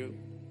issue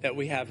that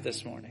we have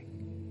this morning.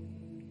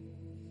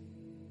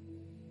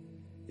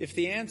 If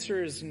the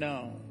answer is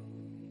no,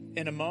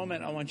 in a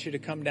moment I want you to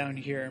come down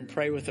here and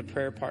pray with a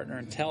prayer partner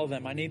and tell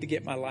them, I need to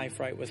get my life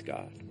right with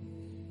God.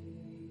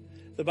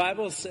 The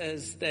Bible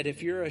says that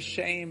if you're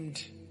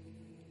ashamed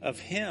of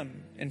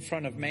him in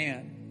front of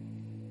man,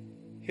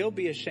 he'll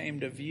be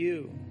ashamed of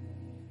you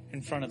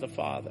in front of the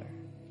Father.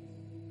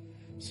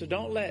 So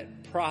don't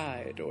let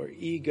pride or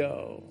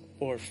ego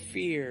or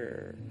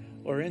fear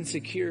or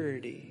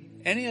insecurity,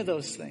 any of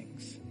those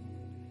things,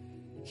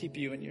 keep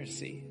you in your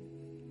seat.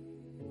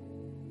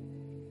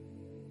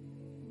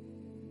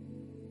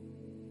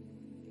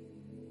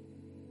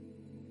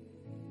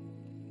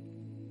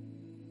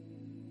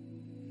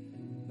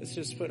 Let's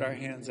just put our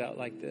hands out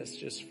like this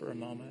just for a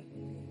moment.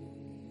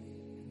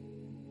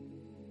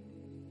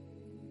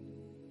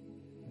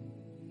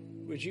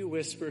 Would you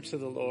whisper to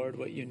the Lord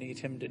what you need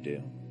him to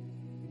do?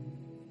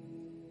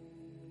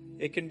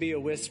 It can be a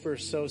whisper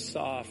so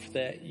soft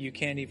that you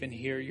can't even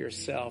hear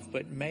yourself,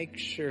 but make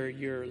sure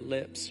your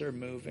lips are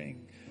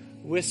moving.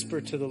 Whisper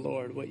to the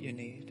Lord what you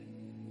need.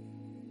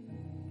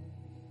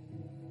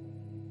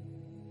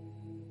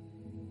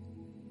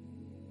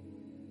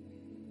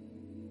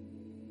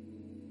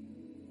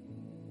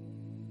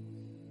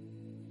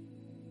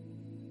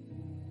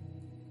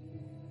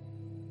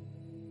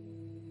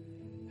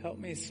 Help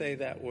me say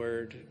that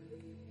word.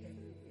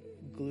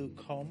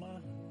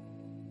 Glaucoma?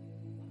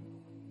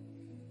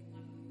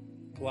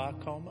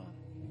 Glaucoma?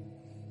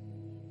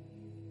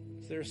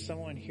 Is there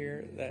someone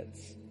here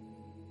that's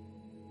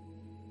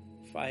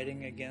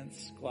fighting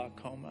against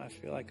glaucoma? I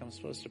feel like I'm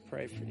supposed to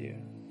pray for you.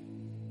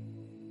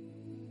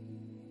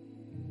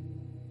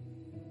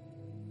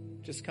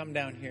 Just come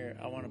down here.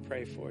 I want to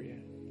pray for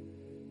you.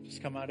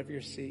 Just come out of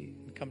your seat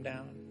and come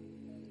down.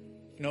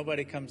 If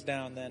nobody comes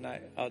down, then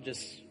I'll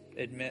just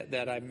admit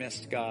that I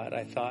missed God.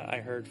 I thought I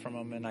heard from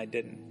him and I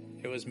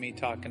didn't. It was me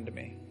talking to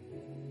me.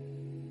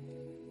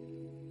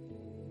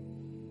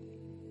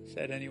 Is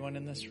that anyone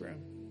in this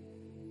room?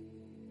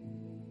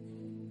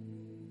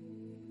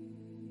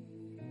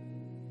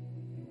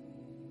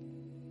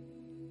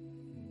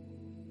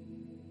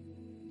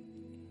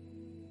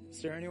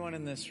 Is there anyone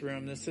in this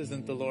room? This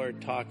isn't the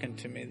Lord talking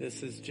to me.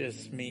 This is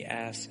just me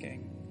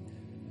asking.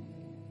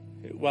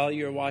 While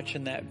you were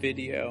watching that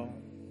video,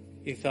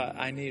 you thought,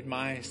 I need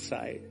my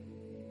sight.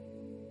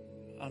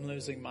 I'm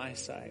losing my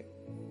sight.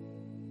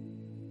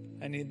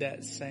 I need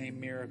that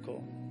same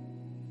miracle.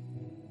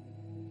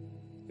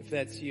 If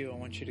that's you, I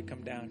want you to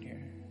come down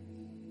here.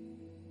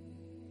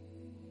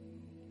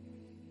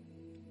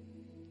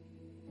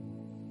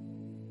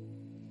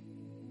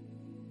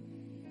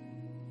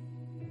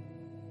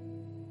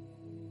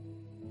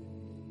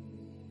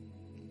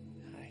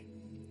 Hi.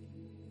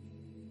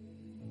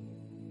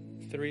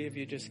 3 of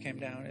you just came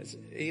down. Is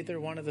either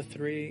one of the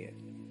 3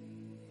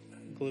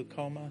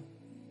 glaucoma?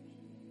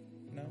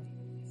 No?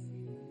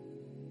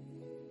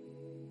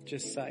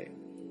 Just sight.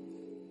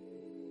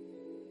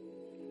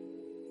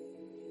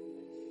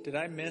 Did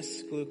I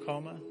miss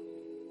glaucoma?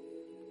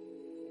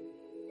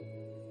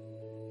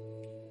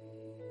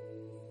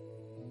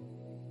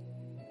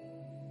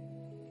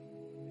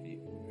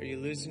 Are you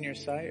losing your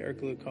sight or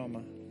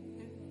glaucoma?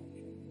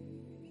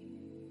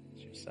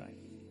 It's your sight.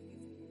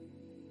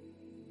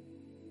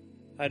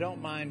 I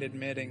don't mind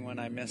admitting when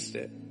I missed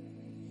it.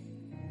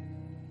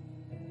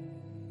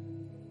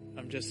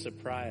 I'm just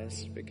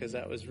surprised because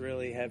that was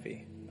really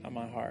heavy on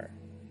my heart.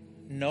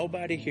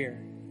 Nobody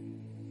here.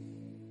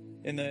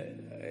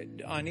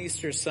 On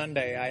Easter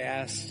Sunday, I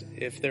asked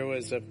if there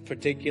was a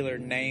particular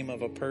name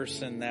of a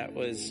person that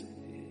was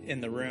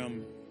in the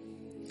room,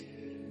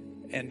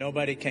 and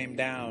nobody came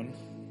down.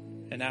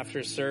 And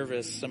after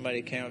service,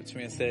 somebody came up to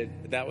me and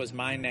said, that was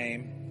my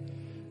name,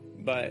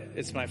 but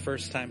it's my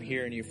first time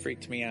here and you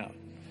freaked me out.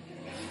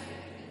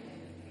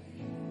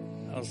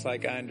 I was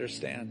like, I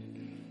understand.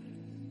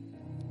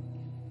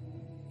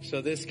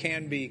 So this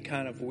can be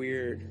kind of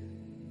weird.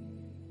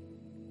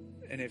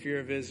 And if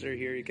you're a visitor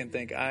here, you can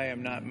think, I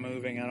am not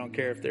moving. I don't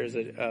care if there's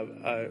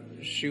a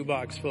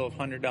shoebox full of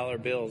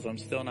 $100 bills. I'm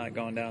still not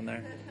going down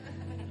there.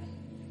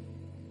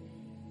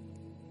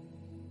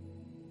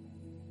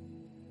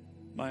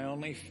 My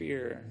only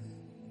fear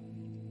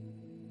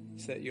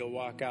is that you'll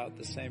walk out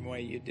the same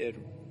way you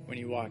did when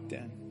you walked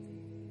in.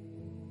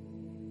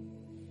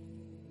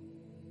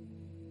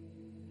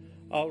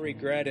 I'll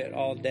regret it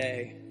all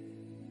day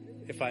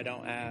if I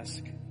don't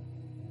ask.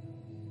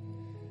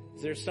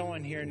 Is there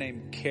someone here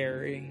named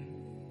Carrie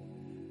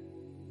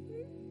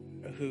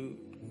who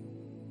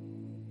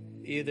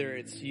either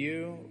it's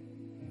you,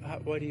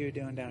 what are you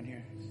doing down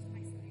here?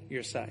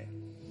 Your sight.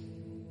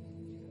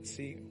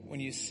 See,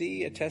 when you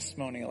see a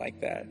testimony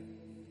like that,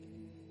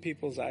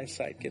 people's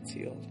eyesight gets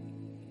healed.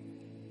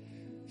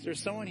 Is there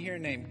someone here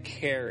named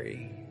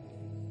Carrie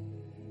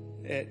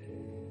that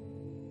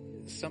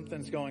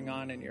something's going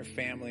on in your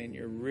family and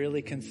you're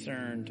really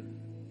concerned,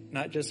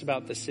 not just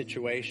about the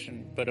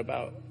situation, but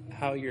about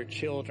how your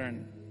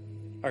children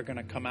are going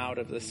to come out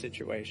of the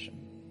situation?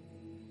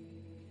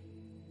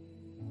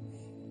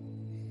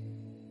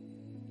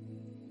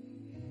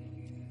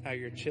 How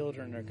your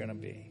children are going to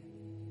be.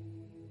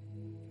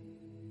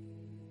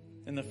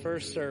 In the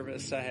first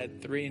service, I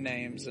had 3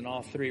 names and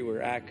all 3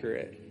 were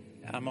accurate.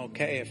 I'm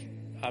okay if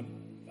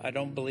I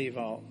don't believe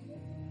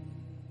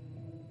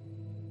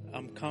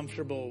I'm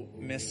comfortable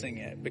missing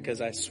it because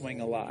I swing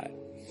a lot.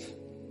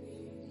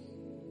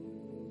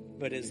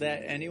 But is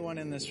that anyone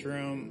in this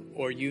room,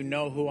 or you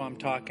know who I'm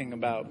talking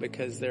about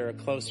because they're a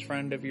close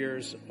friend of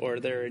yours or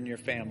they're in your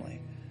family?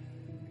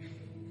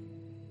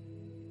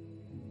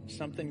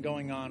 Something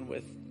going on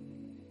with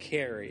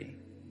Carrie,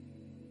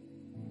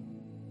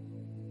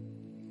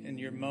 and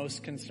you're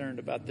most concerned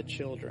about the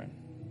children.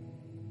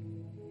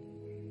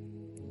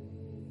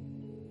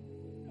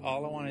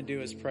 All I want to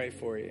do is pray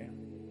for you.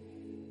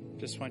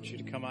 Just want you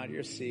to come out of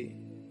your seat.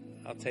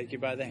 I'll take you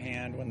by the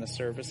hand when the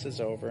service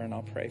is over and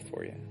I'll pray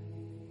for you.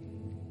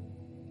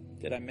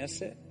 Did I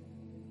miss it?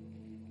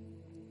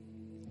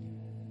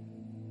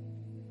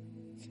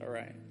 It's all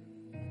right.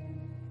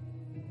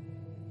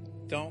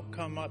 Don't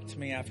come up to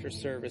me after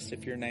service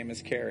if your name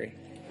is Carrie.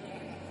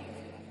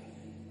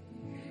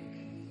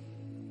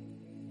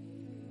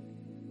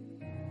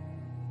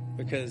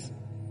 Because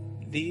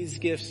these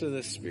gifts of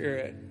the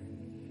Spirit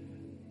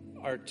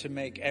are to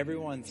make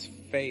everyone's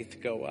faith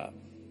go up.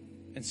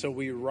 And so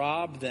we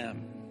rob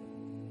them.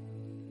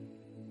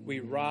 We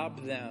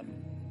rob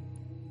them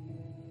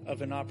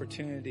of an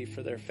opportunity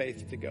for their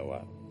faith to go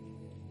up.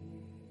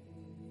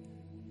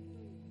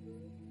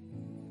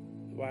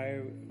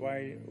 Why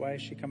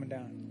is she coming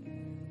down?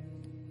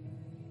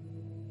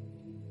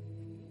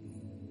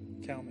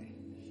 Tell me.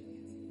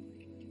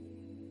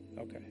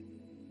 Okay.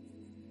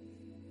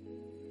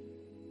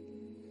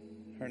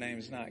 Her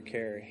name's not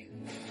Carrie.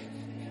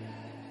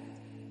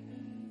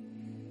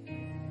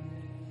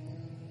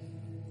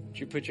 Would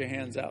you put your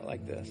hands out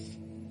like this?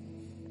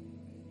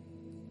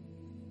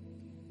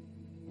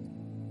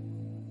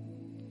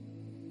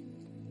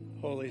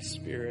 Holy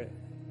Spirit,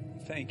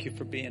 thank you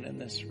for being in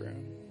this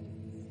room.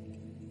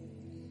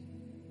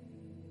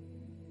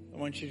 I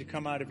want you to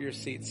come out of your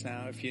seats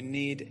now if you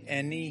need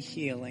any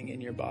healing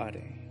in your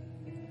body.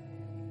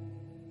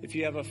 If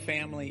you have a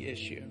family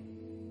issue,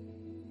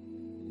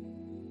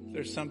 If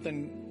there's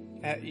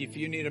something, if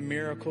you need a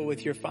miracle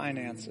with your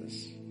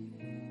finances,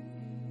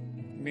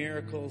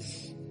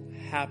 miracles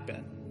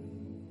happen.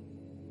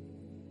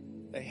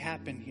 They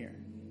happen here.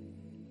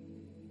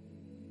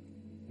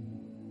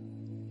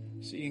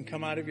 So you can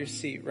come out of your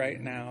seat right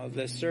now.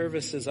 The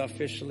service is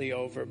officially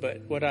over,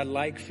 but what I'd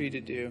like for you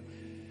to do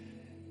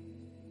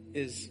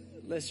is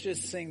let's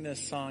just sing this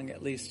song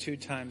at least 2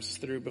 times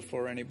through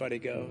before anybody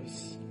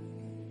goes.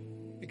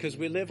 Because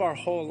we live our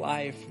whole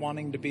life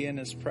wanting to be in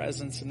His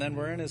presence, and then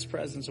we're in His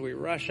presence, we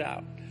rush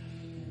out.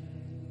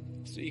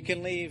 So you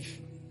can leave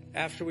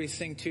after we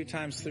sing 2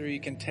 times through, you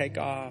can take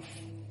off,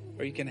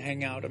 or you can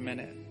hang out a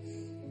minute.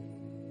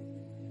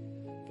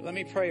 But let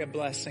me pray a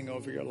blessing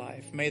over your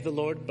life. May the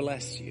Lord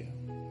bless you.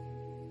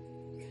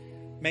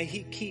 May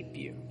He keep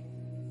you.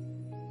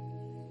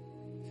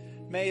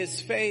 May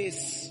His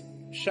face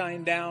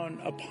shine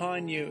down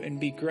upon you and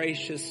be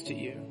gracious to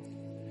you.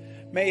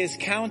 May His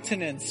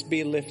countenance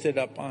be lifted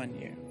up on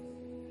you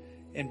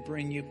and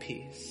bring you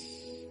peace.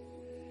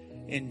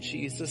 In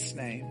Jesus'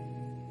 name,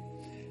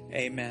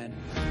 amen.